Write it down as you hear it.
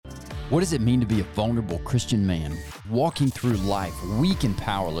What does it mean to be a vulnerable Christian man? Walking through life weak and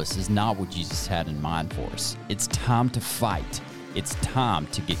powerless is not what Jesus had in mind for us. It's time to fight. It's time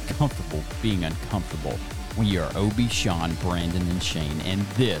to get comfortable being uncomfortable. We are Obi, Sean, Brandon, and Shane, and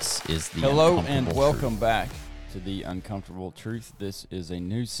this is the Hello Uncomfortable and welcome Truth. back to the Uncomfortable Truth. This is a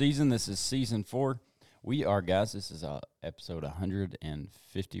new season. This is season 4. We are, guys, this is episode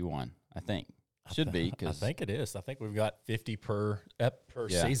 151, I think. Should be. I think it is. I think we've got 50 per Yeah.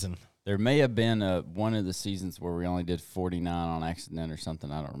 season. There may have been one of the seasons where we only did 49 on accident or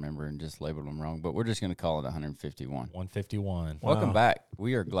something. I don't remember and just labeled them wrong. But we're just going to call it 151. 151. Wow. Welcome back.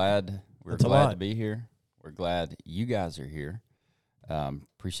 We are glad. We're That's a glad lot. to be here. We're glad you guys are here.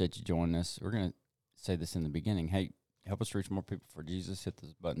 Appreciate you joining us. We're going to say this in the beginning. Hey, help us reach more people for Jesus. Hit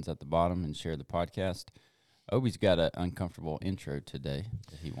those buttons at the bottom and share the podcast. Obi's got an uncomfortable intro today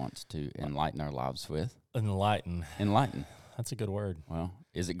that he wants to enlighten our lives with. Enlighten. Enlighten. That's a good word. Well,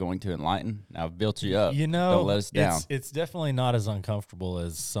 is it going to enlighten? Now, I've built you up. You know, Don't let us down. It's definitely not as uncomfortable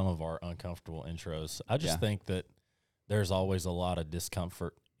as some of our uncomfortable intros. I just Yeah. think that there's always a lot of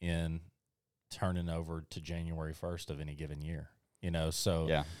discomfort in turning over to January 1st of any given year. You know, so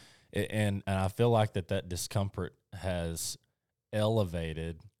Yeah. and I feel like that discomfort has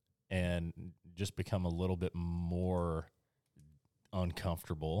elevated and just become a little bit more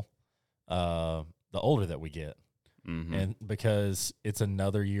uncomfortable the older that we get. Mm-hmm. And because it's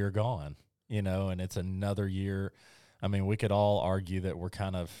another year gone, you know, and it's another year. I mean, we could all argue that we're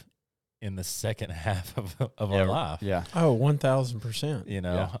kind of in the second half of our life. Yeah. Oh, 1,000%. You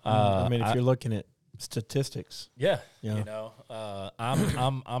know, Yeah. I mean, if you're looking at statistics, yeah, Yeah. you know,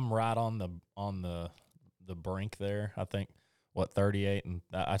 I'm right on the brink there. I think 38, and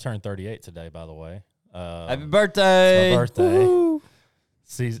I turned 38 today, by the way. Happy birthday. It's my birthday. Woo.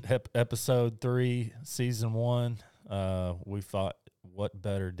 Episode 3, season 1. We thought, what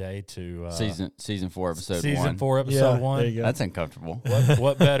better day to Season 4, episode 1. season 4, episode Yeah, 1. there you go. That's uncomfortable.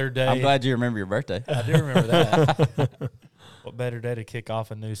 What better day? I'm glad you remember your birthday. I do remember that. What better day to kick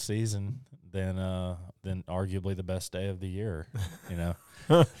off a new season than arguably the best day of the year? You know,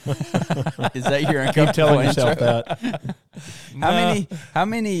 Is that your Keep uncomfortable telling yourself intro? that. How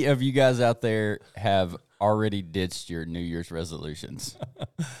many of you guys out there have already ditched your New Year's resolutions?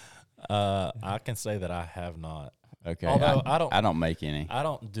 I can say that I have not. Okay. Although I don't make any. I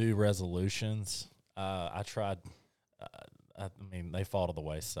don't do resolutions. I tried. I mean, they fall to the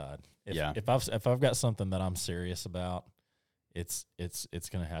wayside. If I've got something that I'm serious about, it's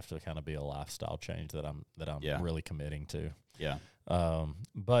going to have to kind of be a lifestyle change that I'm Yeah. really committing to. Yeah.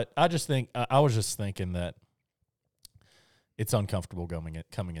 But I just think I was just thinking that it's uncomfortable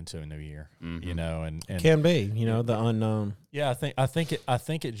coming into a new year, Mhm. you know, and Can be, you know, the unknown. yeah, I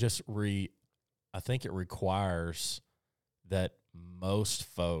think it requires that most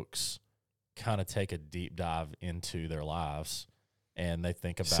folks kind of take a deep dive into their lives and they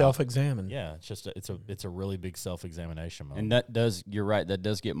think about Self-examine. Yeah, it's a really big self-examination moment. And you're right, that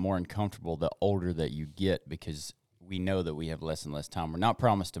does get more uncomfortable the older that you get, because we know that we have less and less time. We're not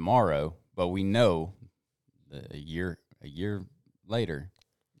promised tomorrow, but we know that a year later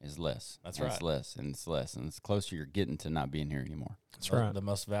is less. That's And right. It's less and it's less, and it's closer you're getting to not being here anymore. That's right. The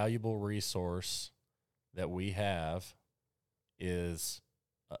most valuable resource that we have is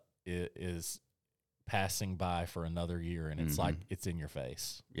passing by for another year, and it's Mhm. like it's in your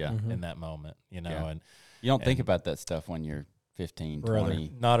face Yeah. Mhm. in that moment, you know. Yeah. And You don't think And- about that stuff when you're 15, Brother. 20,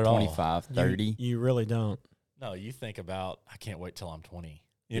 not at all. 25, 30. You really don't. No, you think about, I can't wait till I'm 20.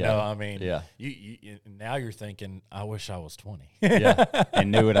 You Yeah. know, I mean, Yeah. you now you're thinking, I wish I was 20. Yeah.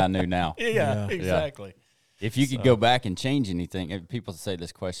 And knew what I knew now. Yeah, Yeah. exactly. If you could So- go back and change anything, if people say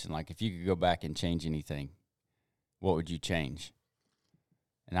this question, like, if you could go back and change anything, what would you change?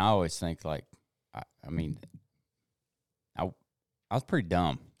 And I always think, like, I was pretty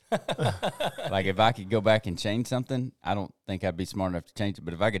dumb. Like, if I could go back and change something, I don't think I'd be smart enough to change it.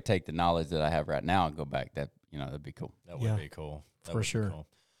 But if I could take the knowledge that I have right now and go back, that'd be cool. That would Yeah. be cool. That For would be sure. cool.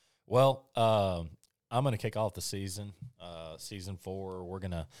 Well, I'm going to kick off the season, season 4. We're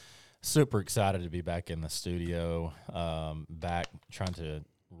going to super excited to be back in the studio, back trying to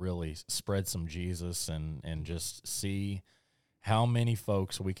really spread some Jesus and just see how many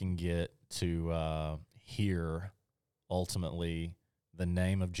folks we can get to hear ultimately the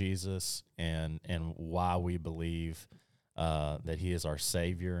name of Jesus and why we believe that he is our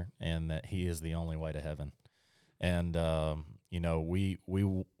Savior and that he is the only way to heaven. And you know,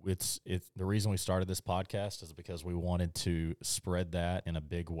 it's the reason we started this podcast is because we wanted to spread that in a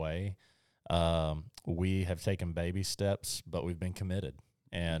big way. We have taken baby steps, but we've been committed.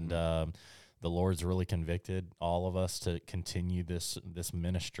 And the Lord's really convicted all of us to continue this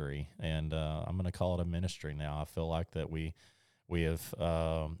ministry, and I'm going to call it a ministry now. I feel like that we have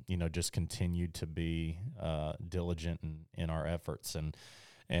just continued to be diligent in our efforts, and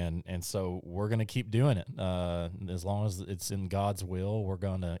so we're going to keep doing it as long as it's in God's will. We're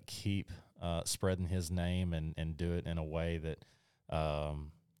going to keep spreading His name and do it in a way that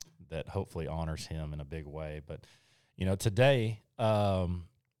that hopefully honors Him in a big way. But today,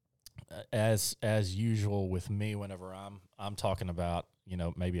 as usual with me, whenever I'm talking about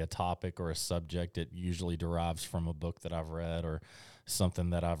maybe a topic or a subject, it usually derives from a book that I've read or something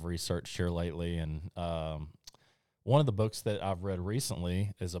that I've researched here lately. And one of the books that I've read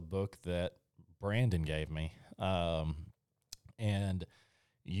recently is a book that Brandon gave me, and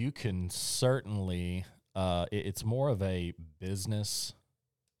you can certainly it's more of a business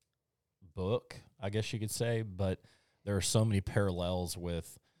book, I guess you could say, but there are so many parallels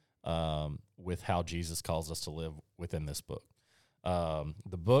with how Jesus calls us to live within this book.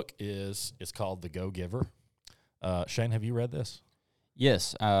 The book is called The Go-Giver. Shane, have you read this?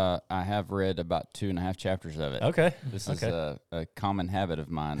 Yes, I have read about 2.5 chapters of it. Okay. This is a common habit of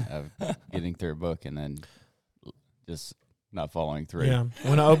mine of getting through a book and then just not following through. Yeah.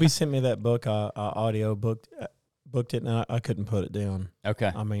 When Obi sent me that book, I audio booked it, and I couldn't put it down. Okay.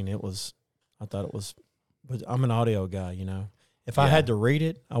 I mean, I thought it was, but I'm an audio guy, If I had to read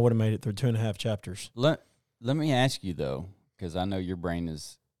it, I would have made it through 2.5 chapters. Let me ask you, though, because I know your brain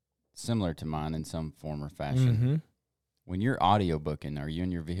is similar to mine in some form or fashion. Mm-hmm. When you're audiobooking, are you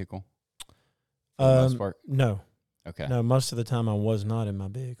in your vehicle for the most part? No. Okay. No, most of the time I was not in my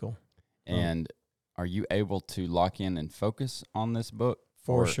vehicle. And are you able to lock in and focus on this book?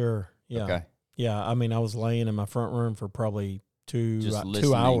 For sure. Yeah. Okay. Yeah, I mean, I was laying in my front room for probably Just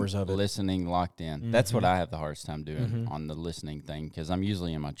 2 hours of it. listening, locked in. That's what Mhm. I have the hardest time doing on the listening thing, because I'm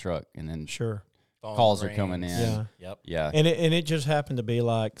usually in my truck, and then Sure. Phone calls are coming rings. in. Yeah. Yep. Yeah. And it just happened to be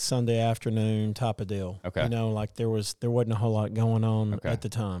like Sunday afternoon type of deal. Okay. Like there wasn't a whole lot going on Okay. at the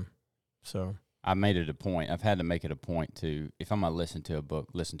time. So I made it a point. I've had to make it a point to, if I'm going to listen to a book,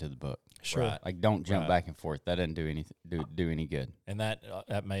 listen to the book. sure. Right. Like, don't jump Right. back and forth. That doesn't do any good. And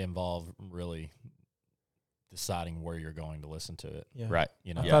that may involve really deciding where you're going to listen to it. Yeah. Right.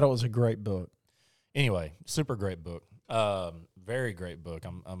 I thought it was a great book. Anyway, super great book. Very great book.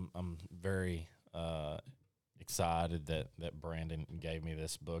 I'm very excited that Brandon gave me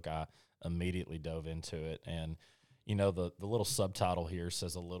this book. I immediately dove into it, and the little subtitle here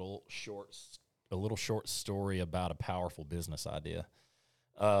says a little short story about a powerful business idea.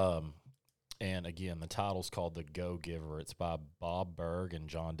 And again, the title's called The Go-Giver. It's by Bob Burg and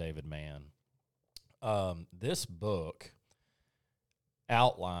John David Mann. This book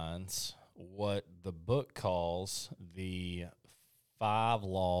outlines what the book calls the 5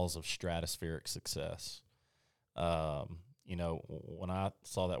 laws of stratospheric success. When I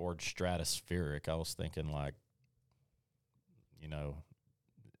saw that word stratospheric, I was thinking like,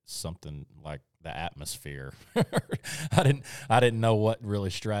 something like the atmosphere. I didn't know what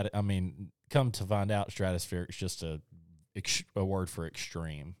really come to find out, stratospheric is just a word for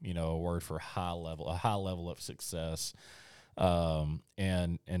extreme, a word for a high level of success.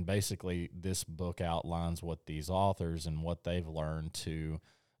 And basically this book outlines what these authors and what they've learned to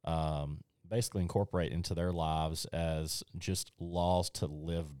basically incorporate into their lives as just laws to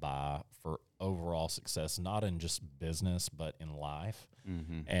live by for overall success, not in just business, but in life.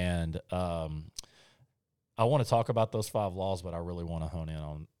 Mm-hmm. And I want to talk about those 5 laws, but I really want to hone in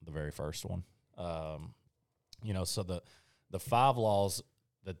on the very first one. So the 5 laws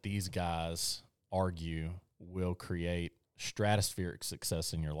that these guys argue will create stratospheric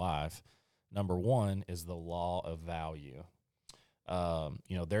success in your life. Number 1 is the law of value.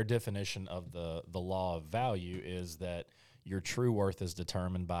 Their definition of the law of value is that your true worth is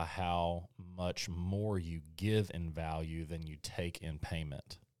determined by how much more you give in value than you take in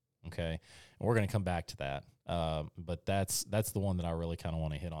payment. Okay, and we're going to come back to that, but that's the one that I really kind of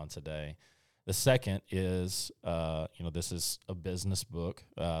want to hit on today. The second is, this is a business book,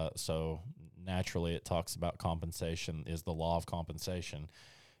 so naturally it talks about compensation, is the law of compensation.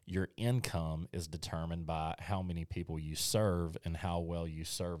 Your income is determined by how many people you serve and how well you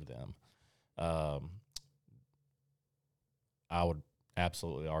serve them. I would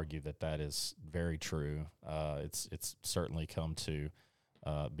absolutely argue that is very true. It's certainly come to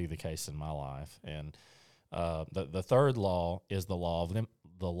be the case in my life. And the third law is the law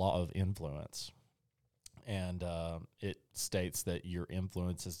of influence, and it states that your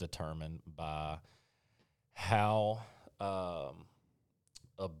influence is determined by how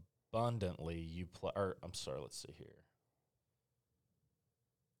abundantly you play. Or I'm sorry, let's see here.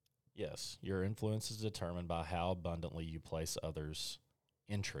 Yes, your influence is determined by how abundantly you place others'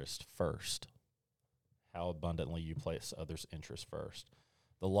 interest first. How abundantly you place others' interest first.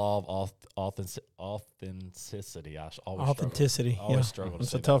 The law of authenticity. Authenticity. Always struggle to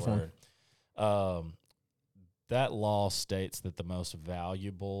It's say a tough that word. That law states that the most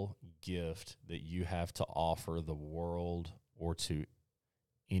valuable gift that you have to offer the world or to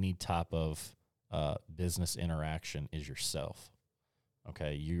any type of business interaction is yourself.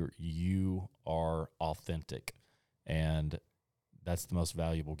 Okay, you are authentic, and that's the most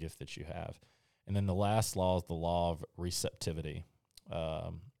valuable gift that you have. And then the last law is the law of receptivity.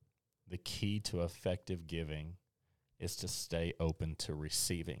 The key to effective giving is to stay open to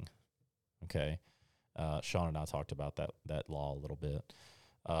receiving. Okay, Sean and I talked about that law a little bit.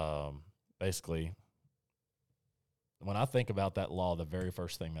 Basically, when I think about that law, the very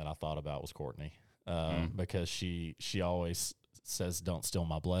first thing that I thought about was Courtney, because she always says, "Don't steal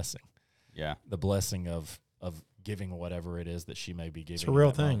my blessing." Yeah, the blessing of giving whatever it is that she may be giving. It's a real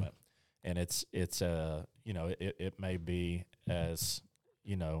in that thing. moment. And it's it may be as,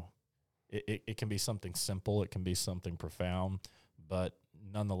 it can be something simple, it can be something profound, but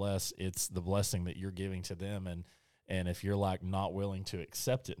nonetheless, it's the blessing that you're giving to them. And if you're like not willing to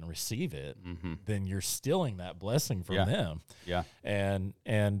accept it and receive it, then you're stealing that blessing from them. Yeah. And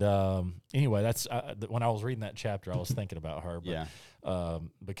anyway, that's when I was reading that chapter, I was thinking about her. But,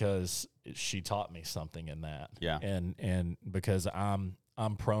 because she taught me something in that. Yeah. And because I'm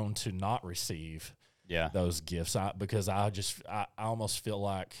prone to not receive those gifts, because I almost feel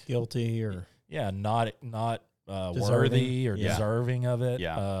like guilty or not worthy or deserving of it.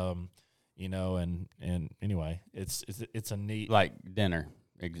 Yeah. And anyway, it's a neat, like dinner,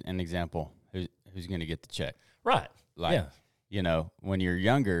 an example. Who's going to get the check? right? Like, when you're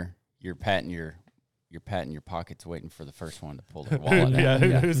younger, you're patting your pockets, waiting for the first one to pull their wallet out.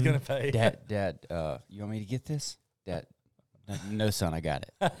 Who's going to pay? Dad, you want me to get this? Dad, no, son, I got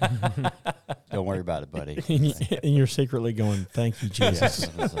it. Don't worry about it, buddy. and you're secretly going, "Thank you, Jesus."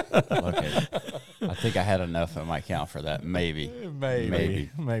 Okay. I think I had enough in my account for that. Maybe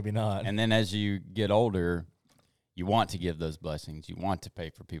not. And then as you get older, you want to give those blessings. You want to pay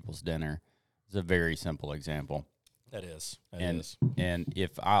for people's dinner. It's a very simple example. That is. And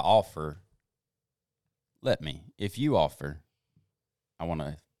if I offer, if you offer, I want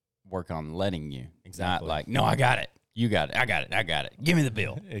to work on letting you. Exactly. Not like, no, I got it. You got it. I got it. Give me the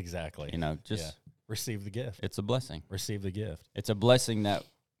bill. Exactly. Just receive the gift. It's a blessing. Receive the gift. It's a blessing that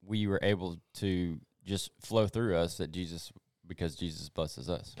we were able to just flow through us because Jesus blesses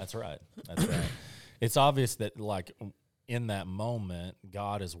us. That's right. It's obvious that like in that moment,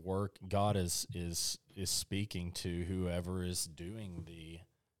 God is speaking to whoever is doing the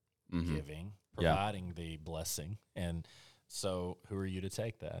giving, providing the blessing. And so who are you to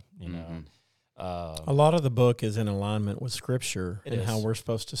take that, know? A lot of the book is in alignment with Scripture and is. how we're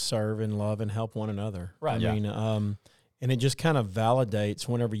supposed to serve and love and help one another. Right. I mean, and it just kind of validates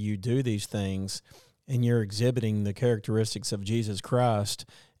whenever you do these things and you're exhibiting the characteristics of Jesus Christ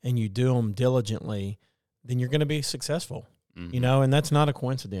and you do them diligently, then you're going to be successful. And that's not a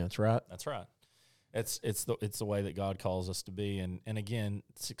coincidence, right? That's right. It's the way that God calls us to be, and again,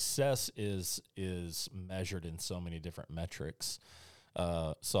 success is measured in so many different metrics.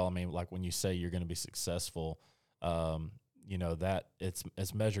 So I mean, like when you say you're going to be successful, that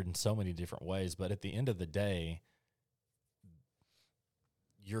it's measured in so many different ways. But at the end of the day,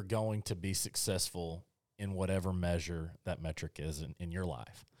 you're going to be successful in whatever measure that metric is in your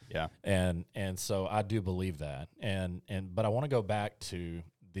life. Yeah. And so I do believe that. But I want to go back to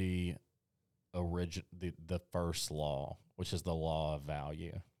the first law, which is the law of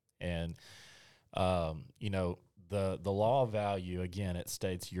value. And the law of value, again, it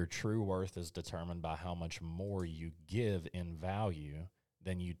states your true worth is determined by how much more you give in value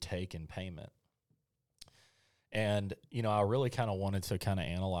than you take in payment. And, I really kind of wanted to kind of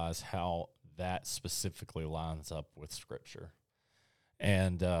analyze how that specifically lines up with Scripture.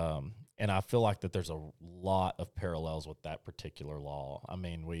 And I feel like that there's a lot of parallels with that particular law. I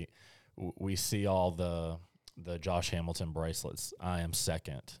mean, we see all the Josh Hamilton bracelets. I am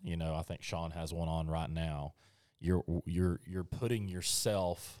second. I think Sean has one on right now. You're putting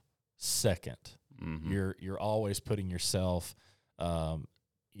yourself second. Mm-hmm. You're always putting yourself.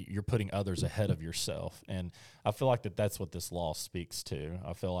 You're putting others ahead of yourself, and I feel like that's what this law speaks to.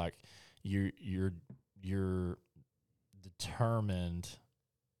 I feel like you're determined.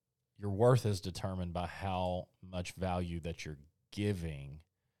 Your worth is determined by how much value that you're giving,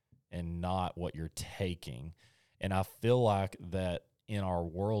 and not what you're taking. And I feel like that in our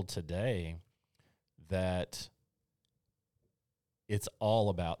world today, that it's all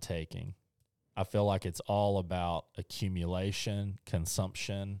about taking. I feel like it's all about accumulation,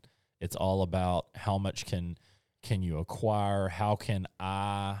 consumption. It's all about how much can you acquire? How can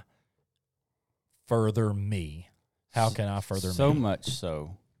I further me? How can I further me? So much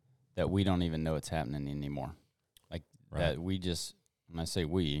so that we don't even know it's happening anymore. Like that we just, when I say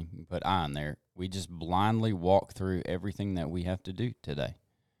we, you put I in there, we just blindly walk through everything that we have to do today.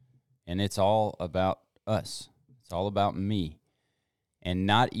 And it's all about us. It's all about me. And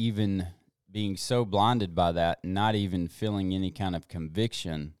not even being so blinded by that, not even feeling any kind of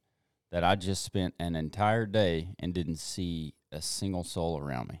conviction that I just spent an entire day and didn't see a single soul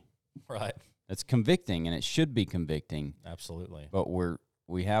around me. Right. That's convicting, and it should be convicting. Absolutely. But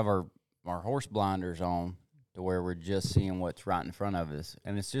we have our horse blinders on to where we're just seeing what's right in front of us.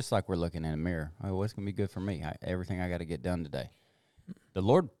 And it's just like we're looking in a mirror. Oh, what's going to be good for me? Everything I got to get done today. The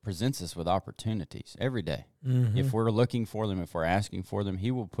Lord presents us with opportunities every day. Mm-hmm. If we're looking for them, if we're asking for them,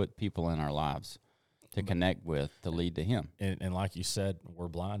 He will put people in our lives to connect with, to lead to Him. And like you said, we're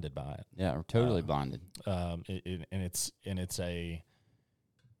blinded by it. Yeah, we're totally blinded.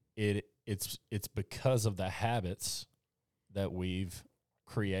 It's because of the habits that we've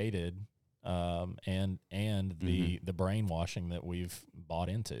created, and the brainwashing that we've bought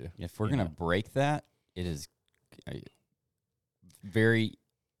into. If we're going to break that, it is very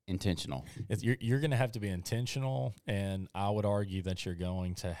intentional. You're going to have to be intentional, and I would argue that you're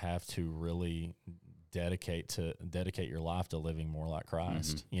going to have to really dedicate your life to living more like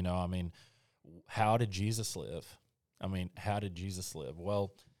Christ. You know, I mean, how did Jesus live?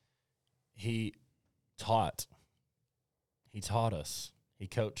 Well, He taught us. He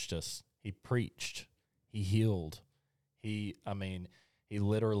coached us. He preached. He healed. He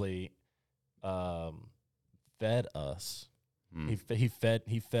literally fed us. He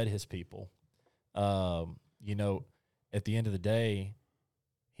fed His people. You know, at the end of the day,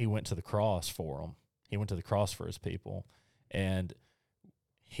 He went to the cross for them. He went to the cross for His people, and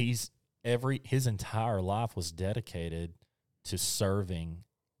his entire life was dedicated to serving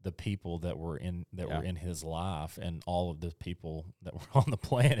the people that were in His life and all of the people that were on the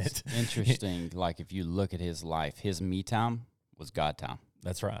planet. It's interesting. Like if you look at His life, His me time was God time.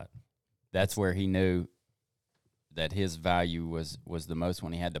 That's right. That's where He knew that His value was the most.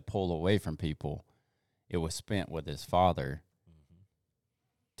 When He had to pull away from people, it was spent with His Father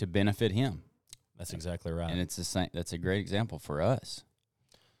to benefit Him. That's exactly right. And it's the same. That's a great example for us.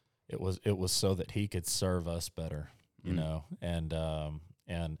 It was so that He could serve us better, you know,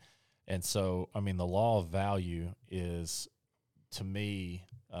 and so, I mean, the law of value is, to me,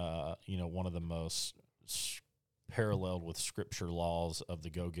 you know, one of the most paralleled with Scripture laws of the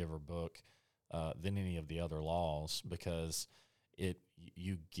Go Giver book than any of the other laws, because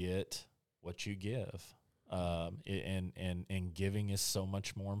you get what you give, and giving is so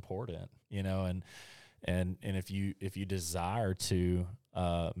much more important, you know, and if you desire to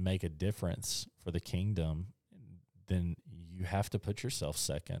make a difference for the kingdom, then you have to put yourself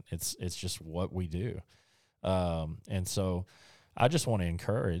second. It's just what we do. And so I just want to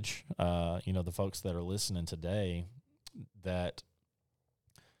encourage, you know, the folks that are listening today, that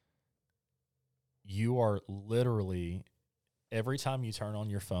you are literally, every time you turn on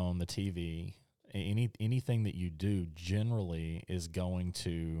your phone, the TV, anything that you do generally is going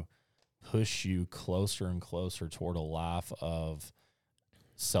to push you closer and closer toward a life of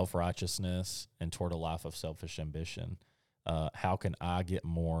self-righteousness and toward a life of selfish ambition. How can I get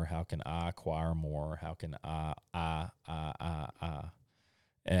more? How can I acquire more? How can I?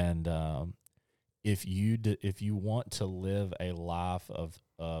 And if you want to live a life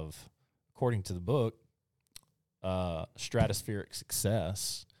of according to the book, stratospheric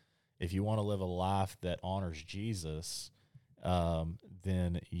success, if you want to live a life that honors Jesus,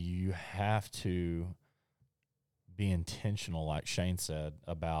 then you have to be intentional, like Shane said,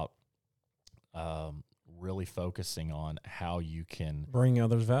 about really focusing on how you can Bring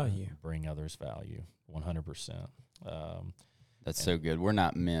others value. 100%. That's so good. We're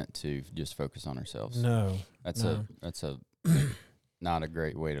not meant to just focus on ourselves. No. That's a not a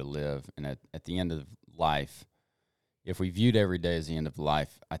great way to live. And at the end of life, if we viewed every day as the end of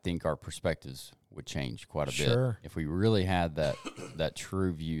life, I think our perspectives would change quite a Sure. bit. If we really had that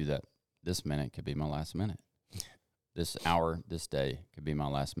true view that this minute could be my last minute, this hour, this day could be my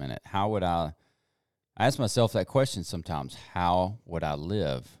last minute. How would I ask myself that question sometimes? How would I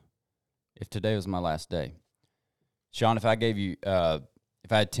live if today was my last day? Sean, if I gave you,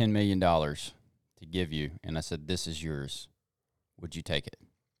 if I had $10 million to give you, and I said, this is yours, would you take it?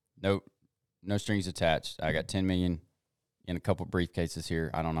 No strings attached. I got $10 million in a couple briefcases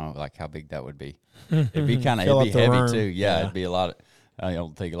here. I don't know like how big that would be. It'd be kind of Fill it'd be up the heavy room. too. Yeah, Yeah. it'd be a lot of. I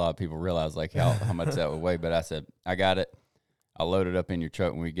don't think a lot of people realize like how much that would weigh. But I said I got it. I'll load it up in your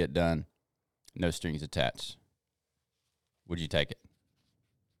truck when we get done. No strings attached. Would you take it?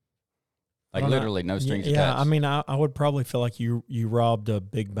 Like I don't know. literally no strings Yeah, attached. I mean, I would probably feel like you robbed a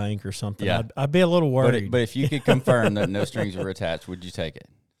big bank or something. Yeah. I'd be a little worried. But if you could confirm that no strings were attached, would you take it?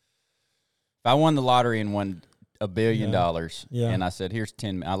 If I won the lottery and won $1 billion, Yeah. and I said, "Here's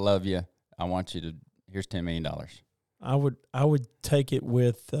 10. I love you. I want you to. Here's $10 million." I would take it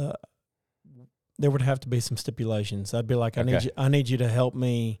with. There would have to be some stipulations. I'd be like, Okay. I need you to help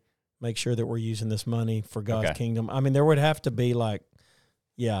me make sure that we're using this money for God's Okay. kingdom. I mean, there would have to be like,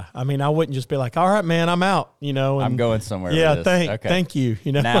 yeah. I mean, I wouldn't just be like, all right, man, I'm out. You know, and I'm going somewhere. yeah, with this. Okay. thank you.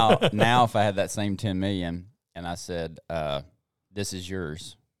 You know, Now, if I had that same 10 million and I said, "This is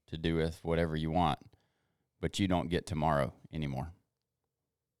yours to do with whatever you want, but you don't get tomorrow anymore,"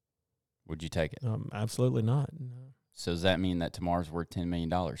 would you take it? Absolutely not. No. So does that mean that tomorrow's worth $10 million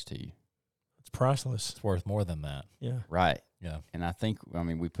to you? It's priceless. It's worth more than that. Yeah. Right. Yeah. And I think,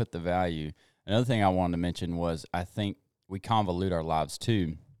 we put the value. Another thing I wanted to mention was I think we convolute our lives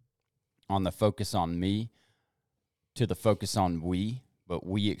too on the focus on me to the focus on we, but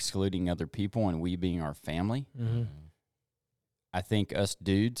we excluding other people and we being our family. Mm-hmm. I think us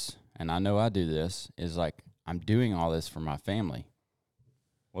dudes, and I know I do this, is like, I'm doing all this for my family.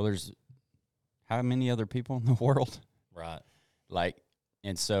 Well, there's how many other people in the world? Right. Like,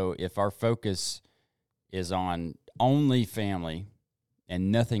 and so if our focus is on only family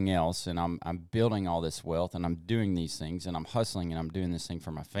and nothing else, and I'm building all this wealth and I'm doing these things and I'm hustling and I'm doing this thing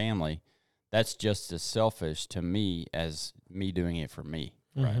for my family, that's just as selfish to me as me doing it for me.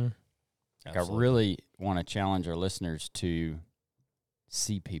 Right. Mm-hmm. Like, I really want to challenge our listeners to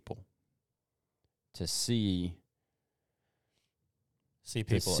see people, to see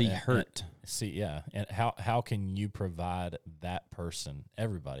people, see and hurt. and how can you provide that person,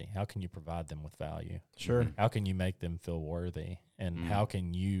 everybody? How can you provide them with value? Sure. Mhm. How can you make them feel worthy? And Mhm. how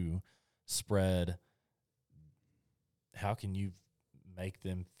can you spread? How can you make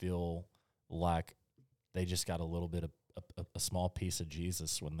them feel like they just got a little bit of a small piece of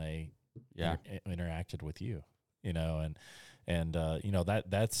Jesus when they Yeah. interacted with you? You know, and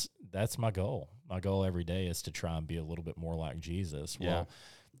that's my goal. My goal every day is to try and be a little bit more like Jesus. Yeah. Well,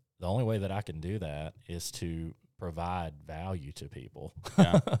 the only way that I can do that is to provide value to people.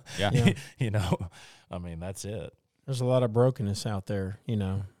 Yeah. Yeah. Yeah. You know, I mean, that's it. There's a lot of brokenness out there, you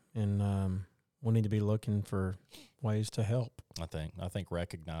know, and we need to be looking for ways to help. I think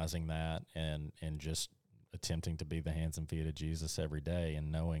recognizing that and just attempting to be the hands and feet of Jesus every day, and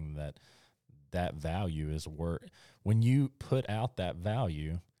knowing that value is worth. When you put out that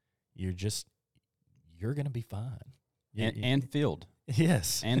value, you're going to be fine. And filled.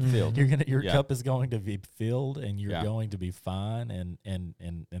 Yes. And filled. Your Yeah. cup is going to be filled, and you're Yeah. going to be fine, and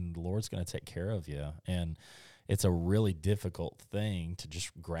the Lord's going to take care of you. And it's a really difficult thing to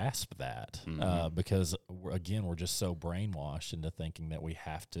just grasp that, Mhm. because we're just so brainwashed into thinking that we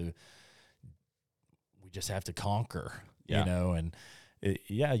just have to conquer, Yeah. you know, and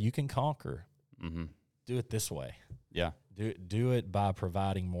you can conquer. Mm-hmm. Do it this way. Yeah. Do it by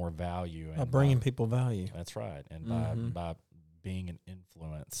providing more value and Bringing people value. That's right. And Mhm. by being an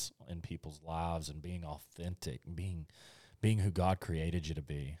influence in people's lives and being authentic, and being who God created you to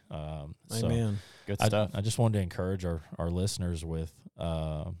be. Amen. Good So stuff. I just wanted to encourage our listeners with,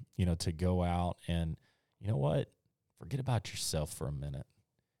 to go out and, you know what, forget about yourself for a minute.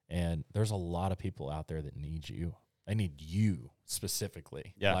 And there's a lot of people out there that need you. They need you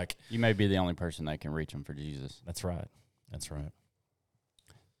specifically. Yeah. Like, You may be the only person that can reach them for Jesus. that's right. That's right.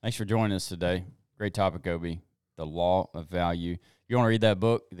 Thanks for joining us today. Great topic, Obi. The Law of Value. You want to read that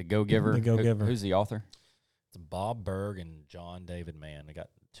book, The Go-Giver? The Go-Giver. Who's the author? It's Bob Berg and John David Mann. I got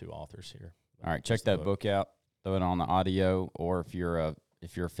two authors here. All right, check Just the that book out. Throw it on the audio, or if you're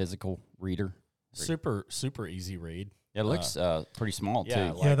a physical reader. Super easy read. It looks pretty small yeah,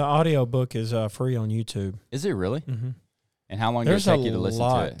 too. like- Yeah, the audio book is free on YouTube. Is it really? Mm-hmm. And how long There's does it a take you to listen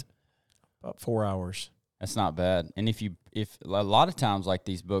lot. to it? About 4 hours. That's not bad. And if a lot of times like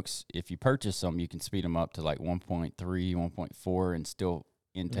these books, if you purchase them, you can speed them up to like 1.3, 1.4, and still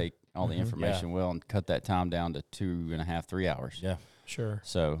intake all the Mhm. information well, and cut that time down to 2.5, 3 hours. Yeah. Sure.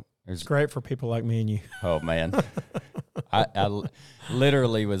 So It's great for people like me and you. oh man, I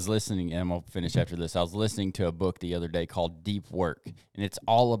literally was listening, and I'll finish after this. I was listening to a book the other day called Deep Work, and it's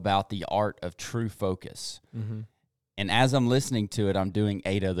all about the art of true focus. Mm-hmm. And as I'm listening to it, I'm doing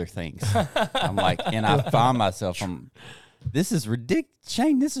 8 other things. I'm like, and I find myself, this is ridiculous.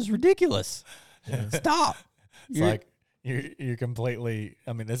 Shane, this is ridiculous. Yeah. Stop. It's like You're completely.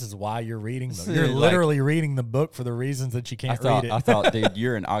 I mean, this is why you're reading them. See, You're like- literally reading the book for the reasons that you can't read it. I thought, dude,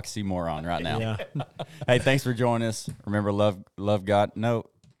 you're an oxymoron right now. Yeah. Hey, thanks for joining us. Remember, love God. No,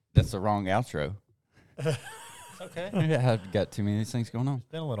 that's the wrong outro. Okay. Yeah, I've got too many of these things going on.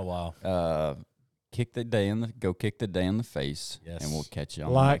 Been a little while. Kick the day in the face. Yes. And we'll catch you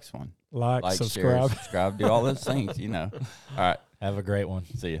on Like, the next one. Like, Share, subscribe. subscribe, do all those things, you know. All right. Have a great one.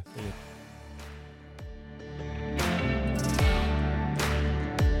 See ya. See ya.